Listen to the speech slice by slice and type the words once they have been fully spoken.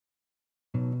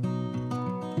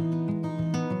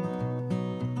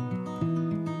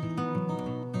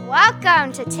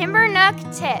Welcome to Timber Nook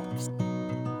Tips.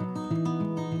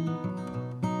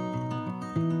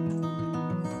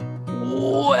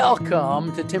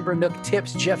 Welcome to Timber Nook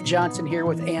Tips. Jeff Johnson here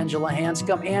with Angela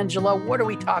Hanscom. Angela, what are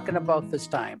we talking about this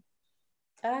time?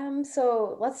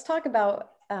 So let's talk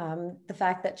about the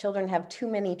fact that children have too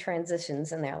many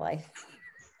transitions in their life.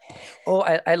 Oh,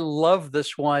 I love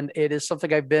this one. It is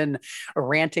something I've been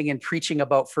ranting and preaching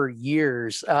about for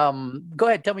years. Go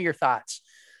ahead, tell me your thoughts.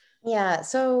 Yeah,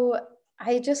 so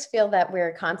I just feel that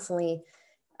we're constantly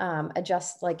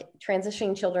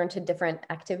transitioning children to different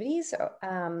activities,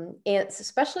 and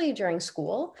especially during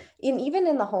school, and even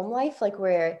in the home life, like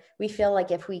where we feel like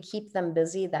if we keep them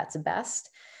busy, that's best.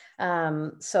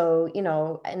 So,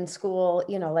 in school,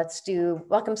 let's do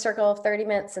welcome circle 30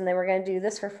 minutes, and then we're going to do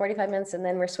this for 45 minutes, and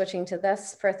then we're switching to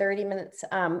this for 30 minutes.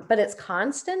 But it's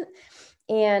constant.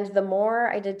 And the more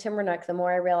I did Timber Nook, the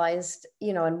more I realized,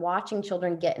 and watching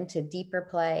children get into deeper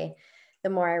play, the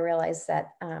more I realized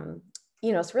that,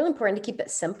 it's really important to keep it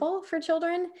simple for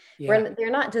children. Yeah.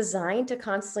 They're not designed to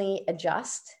constantly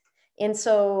adjust. And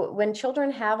so when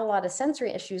children have a lot of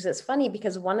sensory issues, it's funny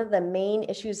because one of the main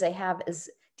issues they have is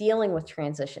dealing with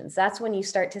transitions. That's when you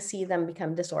start to see them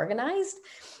become disorganized.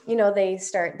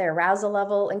 Their arousal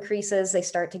level increases, they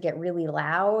start to get really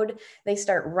loud, they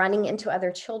start running into other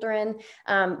children.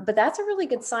 But that's a really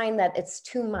good sign that it's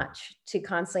too much to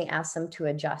constantly ask them to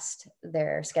adjust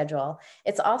their schedule.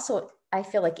 It's also, I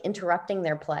feel like, interrupting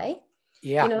their play.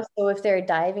 Yeah. So if they're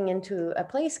diving into a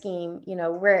play scheme,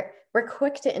 we're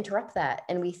quick to interrupt that,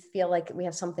 and we feel like we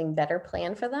have something better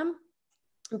planned for them,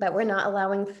 but we're not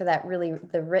allowing for that, really,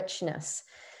 the richness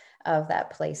of that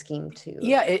play scheme too.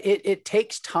 Yeah, it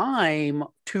takes time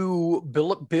to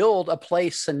build a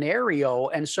play scenario.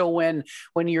 And so when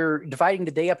you're dividing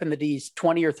the day up into these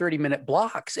 20 or 30-minute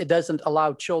blocks, it doesn't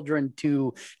allow children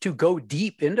to go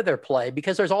deep into their play,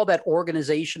 because there's all that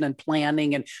organization and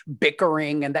planning and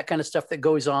bickering and that kind of stuff that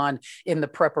goes on in the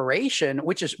preparation,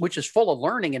 which is full of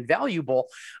learning and valuable.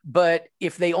 But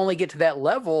if they only get to that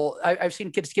level, I've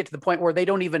seen kids get to the point where they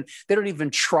don't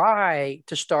even try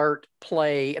to start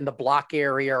play in the block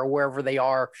area or wherever they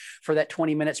are for that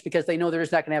 20 minutes, because they know they're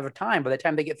just not going to have a time. By the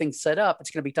time they get things set up,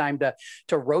 it's going to be time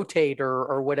to rotate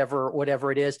or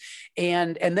whatever it is.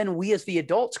 And then we as the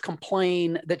adults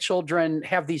complain that children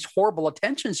have these horrible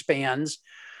attention spans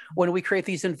when we create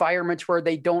these environments where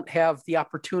they don't have the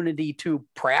opportunity to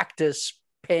practice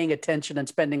paying attention and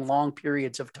spending long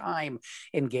periods of time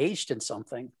engaged in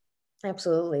something.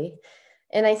 Absolutely.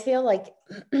 And I feel like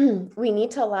we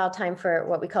need to allow time for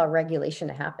what we call regulation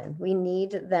to happen. We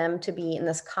need them to be in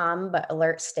this calm but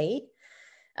alert state.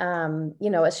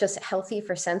 It's just healthy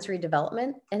for sensory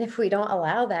development. And if we don't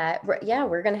allow that,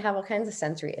 we're going to have all kinds of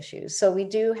sensory issues. So we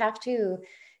do have to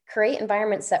create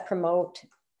environments that promote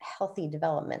healthy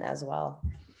development as well.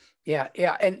 Yeah.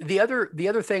 And the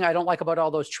other thing I don't like about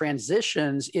all those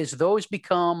transitions is those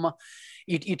become,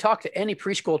 you talk to any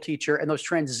preschool teacher, and those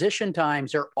transition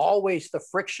times are always the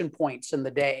friction points in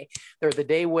the day. They're the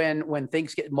day when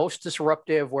things get most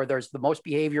disruptive, where there's the most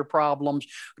behavior problems,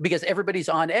 because everybody's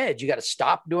on edge. You got to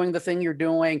stop doing the thing you're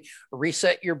doing,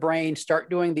 reset your brain,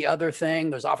 start doing the other thing.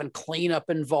 There's often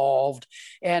cleanup involved.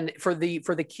 And for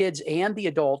the kids and the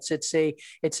adults, it's a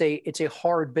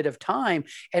hard bit of time.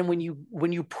 And when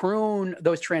you prune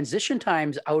those transition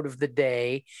times out of the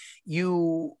day,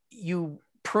 you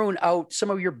prune out some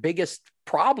of your biggest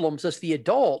problems as the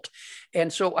adult.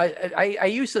 And so I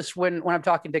use this when I'm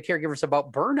talking to caregivers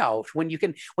about burnout. When you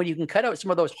can cut out some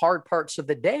of those hard parts of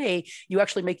the day, you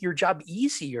actually make your job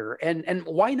easier. And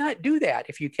why not do that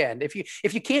if you can? If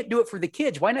you can't do it for the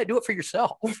kids, why not do it for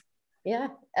yourself? Yeah,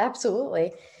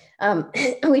 absolutely.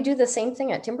 We do the same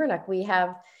thing at Timber Nook.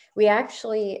 We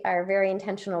actually are very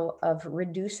intentional of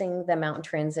reducing the amount of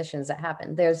transitions that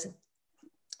happen. There's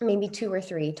maybe 2 or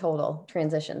 3 total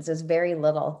transitions. Is very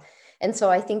little. And so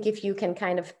I think if you can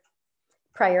kind of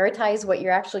prioritize what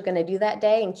you're actually going to do that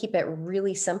day and keep it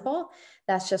really simple,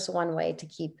 that's just one way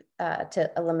to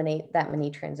eliminate that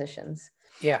many transitions.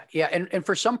 Yeah. And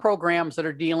for some programs that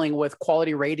are dealing with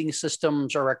quality rating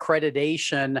systems or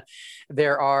accreditation,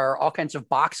 there are all kinds of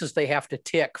boxes they have to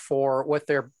tick for what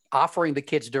they're offering the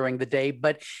kids during the day.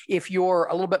 But if you're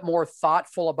a little bit more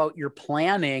thoughtful about your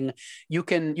planning, you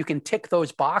can tick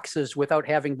those boxes without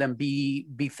having them be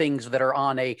things that are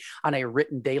on a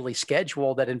written daily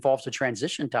schedule that involves a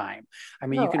transition time. I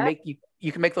mean,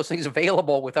 you can make those things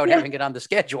available without having it on the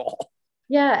schedule.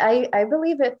 Yeah, I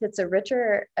believe if it's a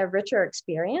richer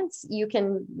experience, you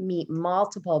can meet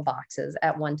multiple boxes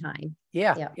at one time.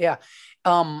 Yeah.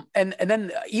 And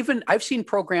then even I've seen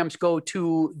programs go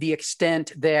to the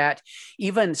extent that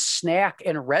even snack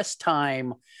and rest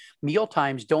time, meal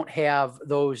times don't have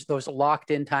those locked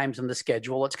in times in the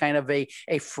schedule. It's kind of a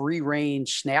free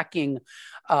range snacking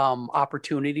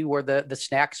opportunity where the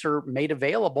snacks are made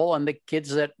available, and the kids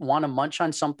that want to munch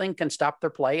on something can stop their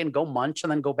play and go munch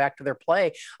and then go back to their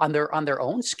play on their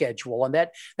own schedule. And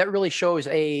that really shows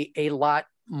a lot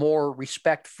more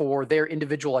respect for their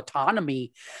individual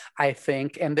autonomy, I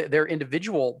think, and their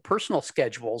individual personal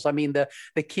schedules. I mean, the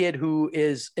kid who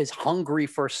is hungry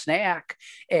for snack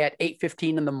at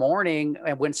 8:15 in the morning,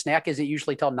 and when snack isn't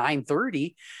usually till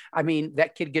 9:30, I mean,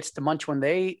 that kid gets to munch when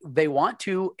they want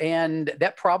to, and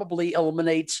that probably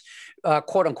eliminates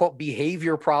quote unquote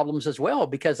behavior problems as well,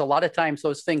 because a lot of times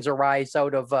those things arise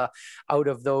out of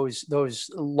those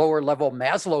lower level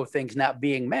Maslow things not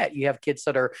being met. You have kids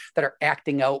that are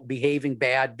acting out, behaving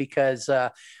bad because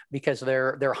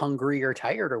they're hungry or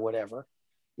tired or whatever.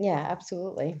 Yeah,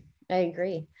 absolutely. I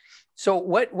agree. So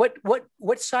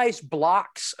what size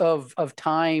blocks of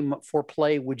time for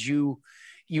play would you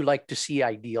like to see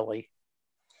ideally?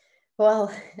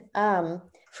 Well,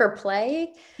 for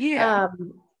play,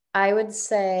 I would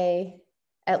say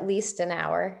at least an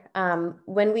hour.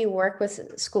 When we work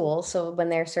with schools, so when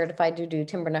they're certified to do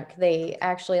Timber Nook, they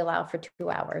actually allow for 2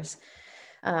 hours.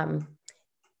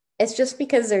 It's just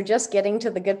because they're just getting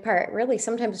to the good part. Really,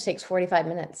 sometimes it takes 45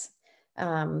 minutes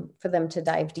for them to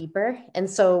dive deeper. And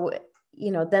so,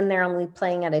 then they're only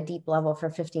playing at a deep level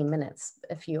for 15 minutes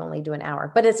if you only do an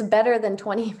hour, but it's better than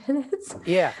 20 minutes.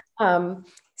 Yeah.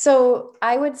 So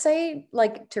I would say,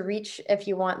 like, to reach, if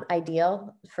you want,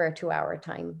 ideal for a 2-hour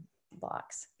time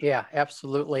blocks. Yeah,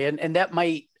 absolutely. And that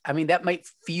might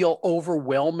feel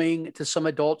overwhelming to some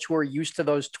adults who are used to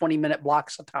those 20-minute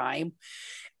blocks of time.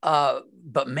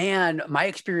 But man, my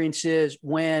experience is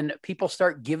when people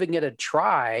start giving it a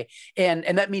try,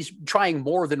 and that means trying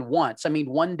more than once. I mean,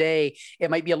 one day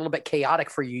it might be a little bit chaotic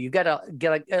for you. You got to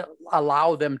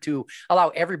allow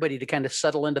everybody to kind of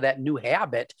settle into that new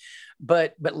habit.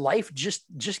 But life just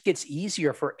gets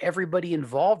easier for everybody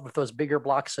involved with those bigger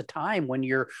blocks of time when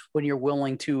you're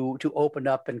willing to open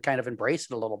up and kind of embrace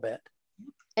it a little bit.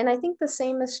 And I think the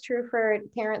same is true for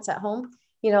parents at home.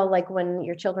 Like when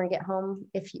your children get home,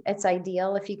 it's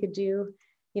ideal if you could do,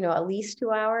 at least 2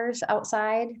 hours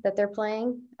outside that they're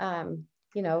playing,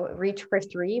 reach for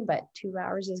 3, but 2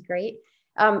 hours is great.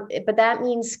 But that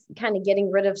means kind of getting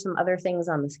rid of some other things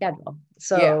on the schedule.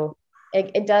 So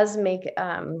it does make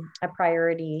a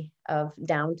priority of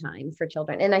downtime for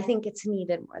children. And I think it's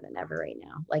needed more than ever right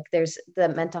now. Like, there's the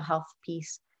mental health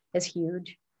piece is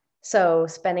huge. So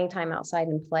spending time outside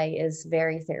and play is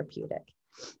very therapeutic.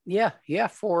 Yeah,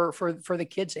 for the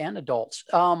kids and adults.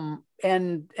 And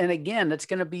again, it's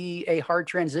going to be a hard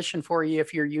transition for you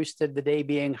if you're used to the day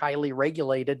being highly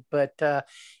regulated, but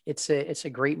it's a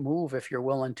great move if you're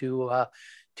willing to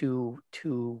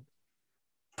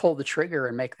pull the trigger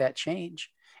and make that change.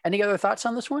 Any other thoughts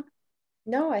on this one?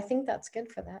 No, I think that's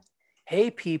good for that. Hey,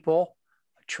 people,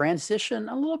 transition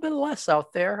a little bit less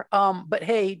out there. But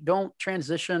hey, don't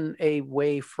transition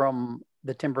away from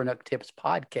the Timber Nook Tips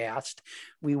podcast.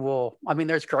 We will,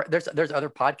 there's other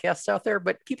podcasts out there,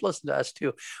 but keep listening to us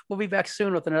too. We'll be back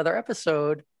soon with another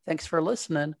episode. Thanks for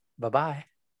listening. Bye-bye.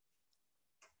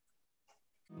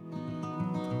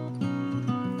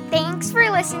 Thanks for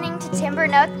listening to Timber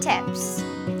Nook Tips.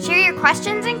 Share your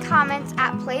questions and comments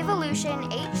at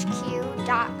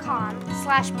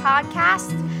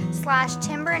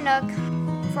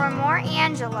playvolutionhq.com/podcast/timbernook. For more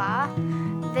Angela,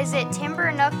 visit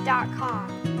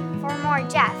timbernook.com. For more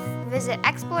Jeff, visit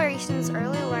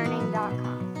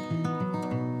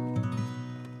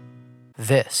explorationsearlylearning.com.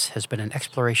 This has been an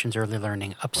Explorations Early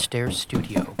Learning Upstairs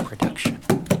Studio production.